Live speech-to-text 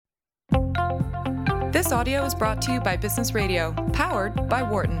This audio is brought to you by Business Radio, powered by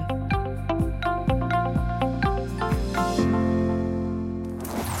Wharton.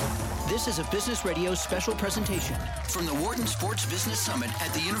 This is a Business Radio special presentation from the Wharton Sports Business Summit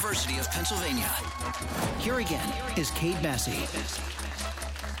at the University of Pennsylvania. Here again is Cade Massey.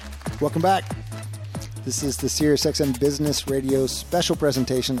 Welcome back. This is the SiriusXM Business Radio special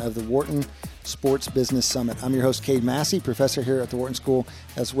presentation of the Wharton Sports Business Summit. I'm your host, Cade Massey, professor here at the Wharton School,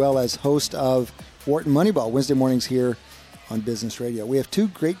 as well as host of Wharton Moneyball, Wednesday mornings here on Business Radio. We have two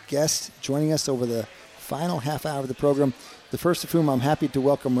great guests joining us over the final half hour of the program, the first of whom I'm happy to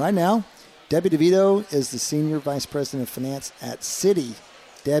welcome right now. Debbie DiVito is the Senior Vice President of Finance at Citi.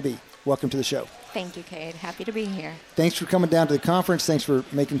 Debbie, welcome to the show. Thank you, Cade. Happy to be here. Thanks for coming down to the conference. Thanks for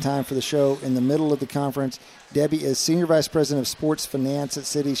making time for the show in the middle of the conference. Debbie is Senior Vice President of Sports Finance at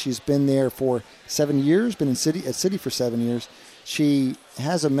Citi. She's been there for 7 years, been at Citi for 7 years. She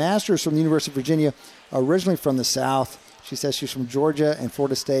has a master's from the University of Virginia, originally from the South. She says she's from Georgia and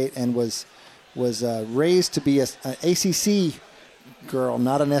Florida State and was raised to be an ACC girl,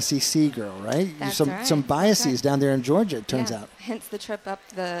 not an SEC girl, right? That's right. Some biases down there in Georgia, it turns out. Hence the trip up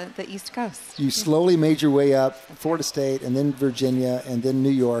the East Coast. You slowly made your way up, Florida State, and then Virginia, and then New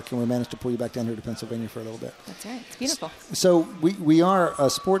York, and we managed to pull you back down here to Pennsylvania for a little bit. That's right. It's beautiful. So we are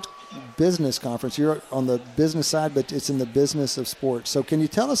a sports business conference. You're on the business side, but it's in the business of sports. So can you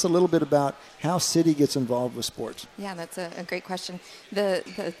tell us a little bit about how Citi gets involved with sports? Yeah, that's a great question.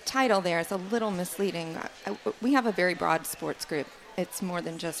 The title there is a little misleading. We have a very broad sports group. It's more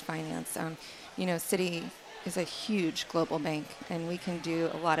than just finance. Citi is a huge global bank, and we can do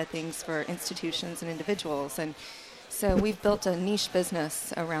a lot of things for institutions and individuals. And so we've built a niche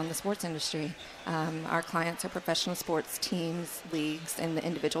business around the sports industry. Our clients are professional sports teams, leagues, and the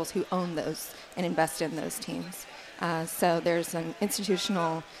individuals who own those and invest in those teams. So there's an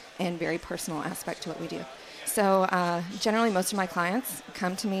institutional and very personal aspect to what we do. So generally, most of my clients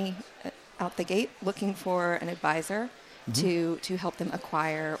come to me out the gate looking for an advisor to help them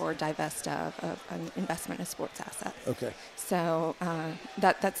acquire or divest of an investment in a sports asset. Okay. So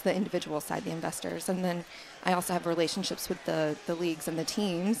that's the individual side, the investors. And then I also have relationships with the leagues and the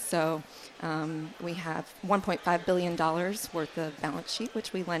teams. So we have $1.5 billion worth of balance sheet,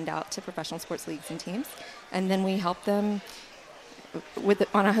 which we lend out to professional sports leagues and teams. And then we help them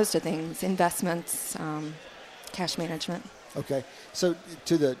on a host of things, investments, cash management. Okay. So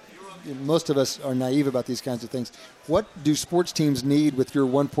most of us are naive about these kinds of things. What do sports teams need with your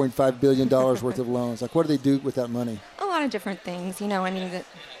 $1.5 billion worth of loans? Like, what do they do with that money? A lot of different things.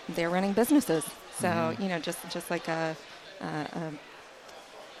 They're running businesses. So, just like a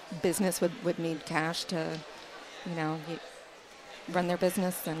business would need cash to, run their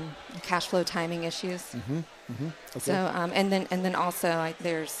business, and cash flow timing issues. Okay. So, and then also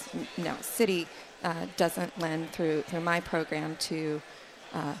there's, Citi doesn't lend through my program to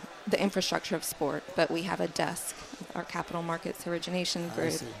the infrastructure of sport, but we have a desk, our capital markets origination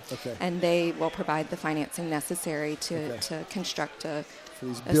group, and they will provide the financing necessary to construct for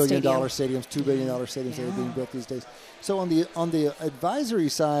these billion-dollar stadiums, $2 billion stadiums that are being built these days. So on the advisory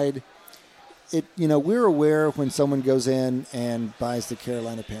side, we're aware when someone goes in and buys the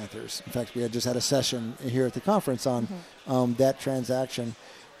Carolina Panthers. In fact, we had just had a session here at the conference on that transaction,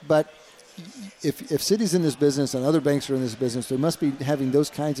 but if Citi's in this business and other banks are in this business, they must be having those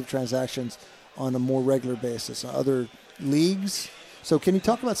kinds of transactions on a more regular basis. Other leagues. So can you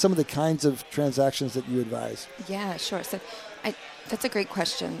talk about some of the kinds of transactions that you advise? Yeah, sure. So that's a great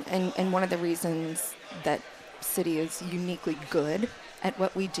question. And one of the reasons that Citi is uniquely good at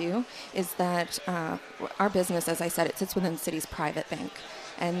what we do is that our business, as I said, it sits within Citi's private bank.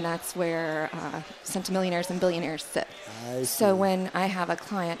 And that's where centimillionaires and billionaires sit. So when I have a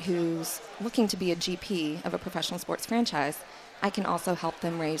client who's looking to be a GP of a professional sports franchise, I can also help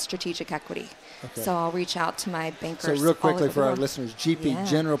them raise strategic equity. Okay. So I'll reach out to my bankers. So real quickly for our listeners, GP,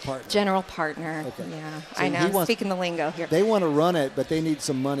 general partner. General partner, okay. Yeah. So I know, speaking the lingo here. They want to run it, but they need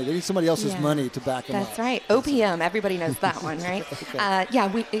some money. They need somebody else's money to back them up. That's right. OPM, everybody knows that one, right?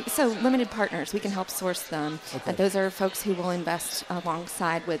 Okay. So limited partners, we can help source them. Okay. Those are folks who will invest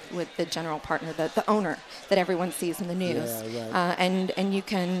alongside with the general partner, the owner that everyone sees in the news. Yeah, right. And you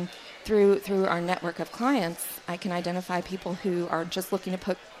can, through our network of clients, I can identify people who are just looking to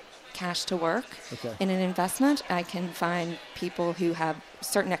put cash to work in an investment. I can find people who have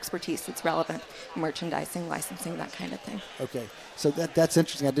certain expertise that's relevant, merchandising, licensing, that kind of thing. Okay. So that's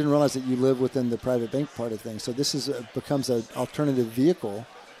interesting. I didn't realize that you live within the private bank part of things. So this becomes an alternative vehicle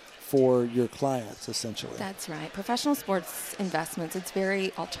for your clients, essentially. That's right. Professional sports investments, it's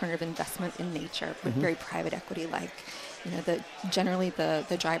very alternative investment in nature, but very private equity-like. generally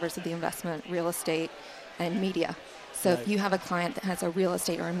the drivers of the investment, real estate and media. So if you have a client that has a real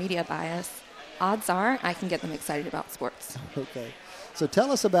estate or a media bias, odds are I can get them excited about sports. Okay. So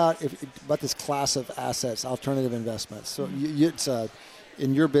tell us about this class of assets, alternative investments. So it's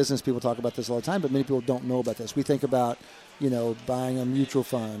in your business, people talk about this all the time, but many people don't know about this. We think about, buying a mutual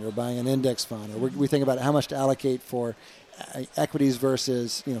fund or buying an index fund, or we think about how much to allocate for equities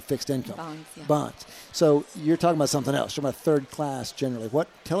versus, fixed income. Bonds, yeah. Bonds. So you're talking about something else. You're talking about third class generally.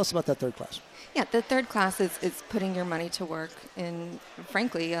 Tell us about that third class. Yeah, the third class is putting your money to work in,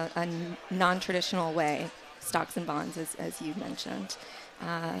 frankly, a non-traditional way, stocks and bonds, as you mentioned.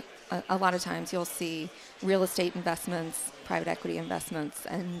 A lot of times you'll see real estate investments, private equity investments,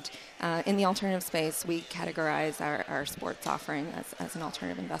 and in the alternative space, we categorize our sports offering as an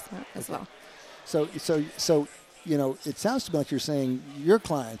alternative investment as well. So it sounds to me like you're saying your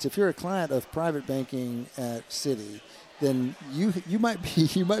clients, if you're a client of private banking at Citi, then you might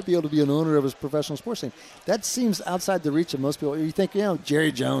be able to be an owner of a professional sports team. That seems outside the reach of most people. You think,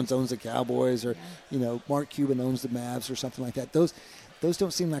 Jerry Jones owns the Cowboys, or Mark Cuban owns the Mavs, or something like that. Those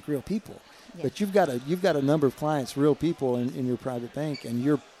don't seem like real people. Yeah. But you've got a number of clients, real people in your private bank, and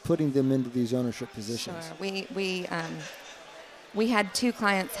you're putting them into these ownership positions. Sure. We had 2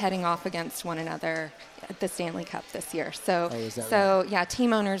 clients heading off against one another at the Stanley Cup this year. So, right? Yeah,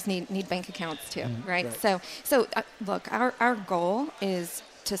 team owners need bank accounts too, right? So look, our goal is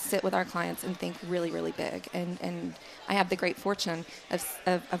to sit with our clients and think really, really big. And I have the great fortune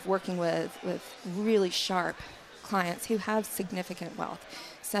of working with really sharp clients who have significant wealth.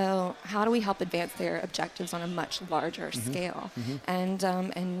 So how do we help advance their objectives on a much larger scale? And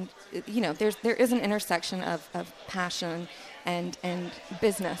there is an intersection of passion and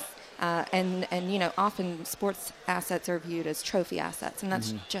business. And often sports assets are viewed as trophy assets, and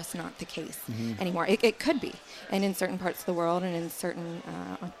that's just not the case anymore. It could be, and in certain parts of the world and in certain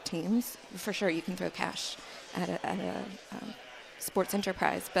teams, for sure, you can throw cash at a sports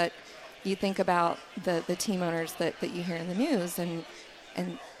enterprise. But you think about the team owners that you hear in the news,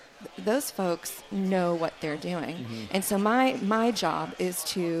 and those folks know what they're doing. And so my job is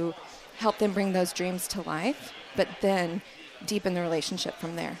to help them bring those dreams to life, but then deepen the relationship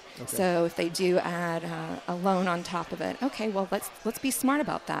from there. Okay. So if they do add a loan on top of it, okay, well let's be smart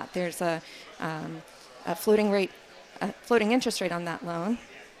about that. There's a floating interest rate on that loan.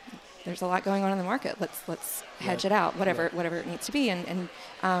 There's a lot going on in the market. Let's hedge it out, whatever it needs to be, and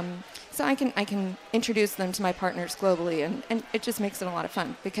so I can introduce them to my partners globally, and it just makes it a lot of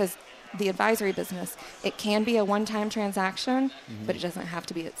fun, because the advisory business, it can be a one-time transaction, but it doesn't have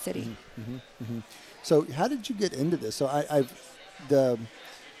to be at Citi. So how did you get into this? So the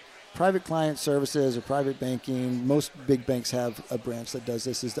private client services or private banking, most big banks have a branch that does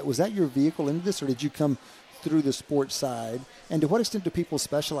this. Was that your vehicle into this, or did you come through the sports side? And to what extent do people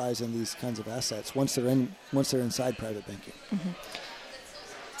specialize in these kinds of assets once they're inside private banking?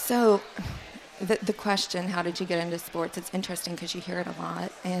 So the question, how did you get into sports? It's interesting because you hear it a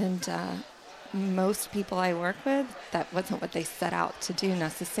lot, and most people I work with, that wasn't what they set out to do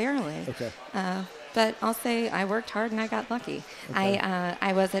necessarily. Okay. But I'll say I worked hard and I got lucky. Okay.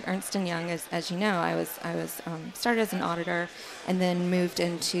 I was at Ernst & Young, as you know. I was started as an auditor and then moved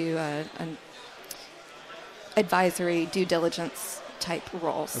into an advisory due diligence type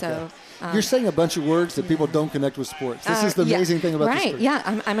role. Okay. So you're saying a bunch of words that people don't connect with sports. This is the amazing thing about this. Right?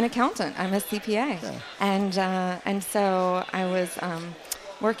 Yeah, I'm an accountant. I'm a CPA, and so I was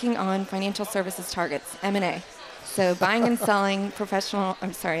working on financial services targets, M&A. So buying and selling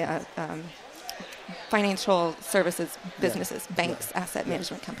financial services businesses, banks, asset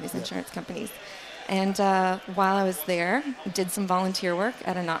management companies, insurance companies. And while I was there, did some volunteer work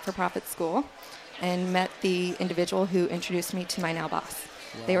at a not-for-profit school and met the individual who introduced me to my now boss.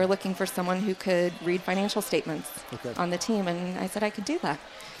 Wow. They were looking for someone who could read financial statements on the team, and I said I could do that.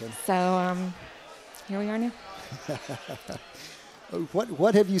 Okay. So here we are now.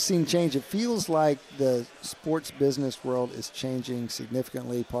 What have you seen change? It feels like the sports business world is changing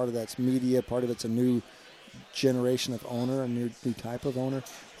significantly. Part of that's media, part of it's a new generation of owner, a new type of owner.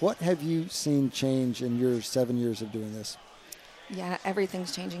 What have you seen change in your 7 years of doing this? Yeah,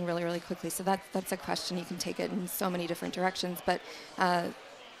 everything's changing really, really quickly. So that's a question. You can take it in so many different directions. But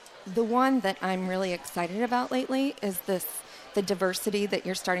the one that I'm really excited about lately is the diversity that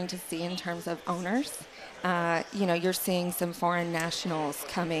you're starting to see in terms of owners. You're seeing some foreign nationals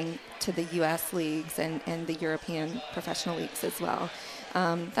coming to the U.S. leagues and the European professional leagues as well.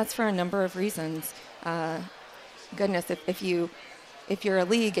 That's for a number of reasons. Goodness, if you're a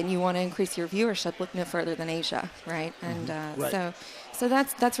league and you want to increase your viewership, look no further than Asia, right? And right. so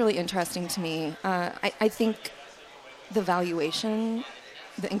that's really interesting to me. I think the valuation,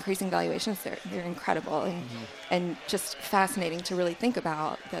 the increasing valuations, they're incredible and just fascinating to really think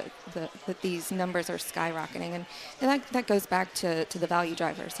about that these numbers are skyrocketing. And that goes back to the value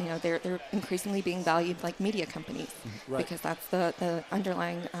drivers. They're increasingly being valued like media companies, because that's the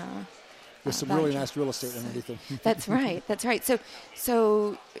underlying There's some really nice real estate underneath them. That's right.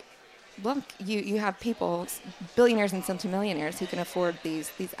 So look, you have people, billionaires and centimillionaires, who can afford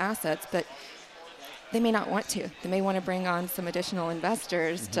these assets, but they may not want to. They may want to bring on some additional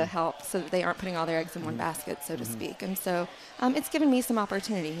investors to help, so that they aren't putting all their eggs in one basket, so to speak. And so it's given me some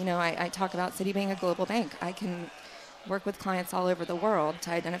opportunity. I talk about Citi being a global bank. I can work with clients all over the world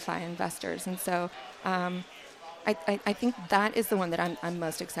to identify investors. And so I think that is the one that I'm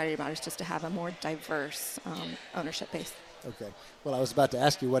most excited about, is just to have a more diverse ownership base. Okay. Well, I was about to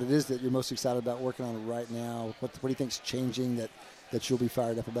ask you what it is that you're most excited about working on right now. What do you think is changing that you'll be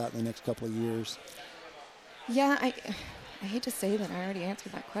fired up about in the next couple of years? Yeah, I hate to say that I already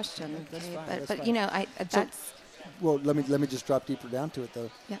answered that question, That's Kate, fine, but fine. you know, that's. Well, let me just drop deeper down to it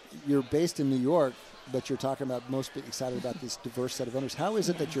though. Yeah. You're based in New York, but you're talking about most excited about this diverse set of owners. How is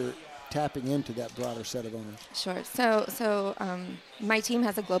it that you're tapping into that broader set of owners? Sure. So my team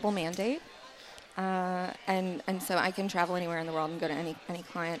has a global mandate, and so I can travel anywhere in the world and go to any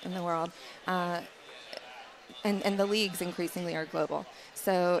client in the world. And the leagues increasingly are global.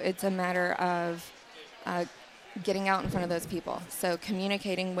 So it's a matter of getting out in front of those people. So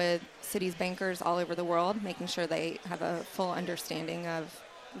communicating with Citi's bankers all over the world, making sure they have a full understanding of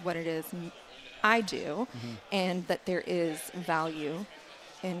what it is I do, and that there is value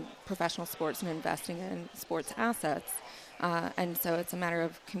in professional sports and investing in sports assets. And so it's a matter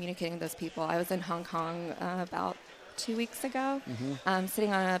of communicating with those people. I was in Hong Kong about 2 weeks ago,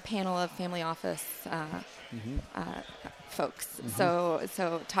 sitting on a panel of family office folks.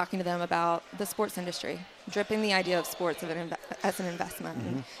 So talking to them about the sports industry, dripping the idea of sports as an investment,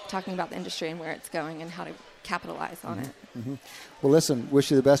 and talking about the industry and where it's going and how to capitalize on it. Well, listen, wish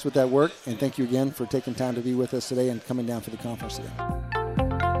you the best with that work, and thank you again for taking time to be with us today and coming down for the conference today.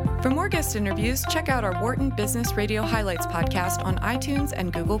 For more guest interviews, check out our Wharton Business Radio Highlights podcast on iTunes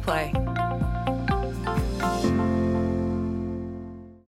and Google Play.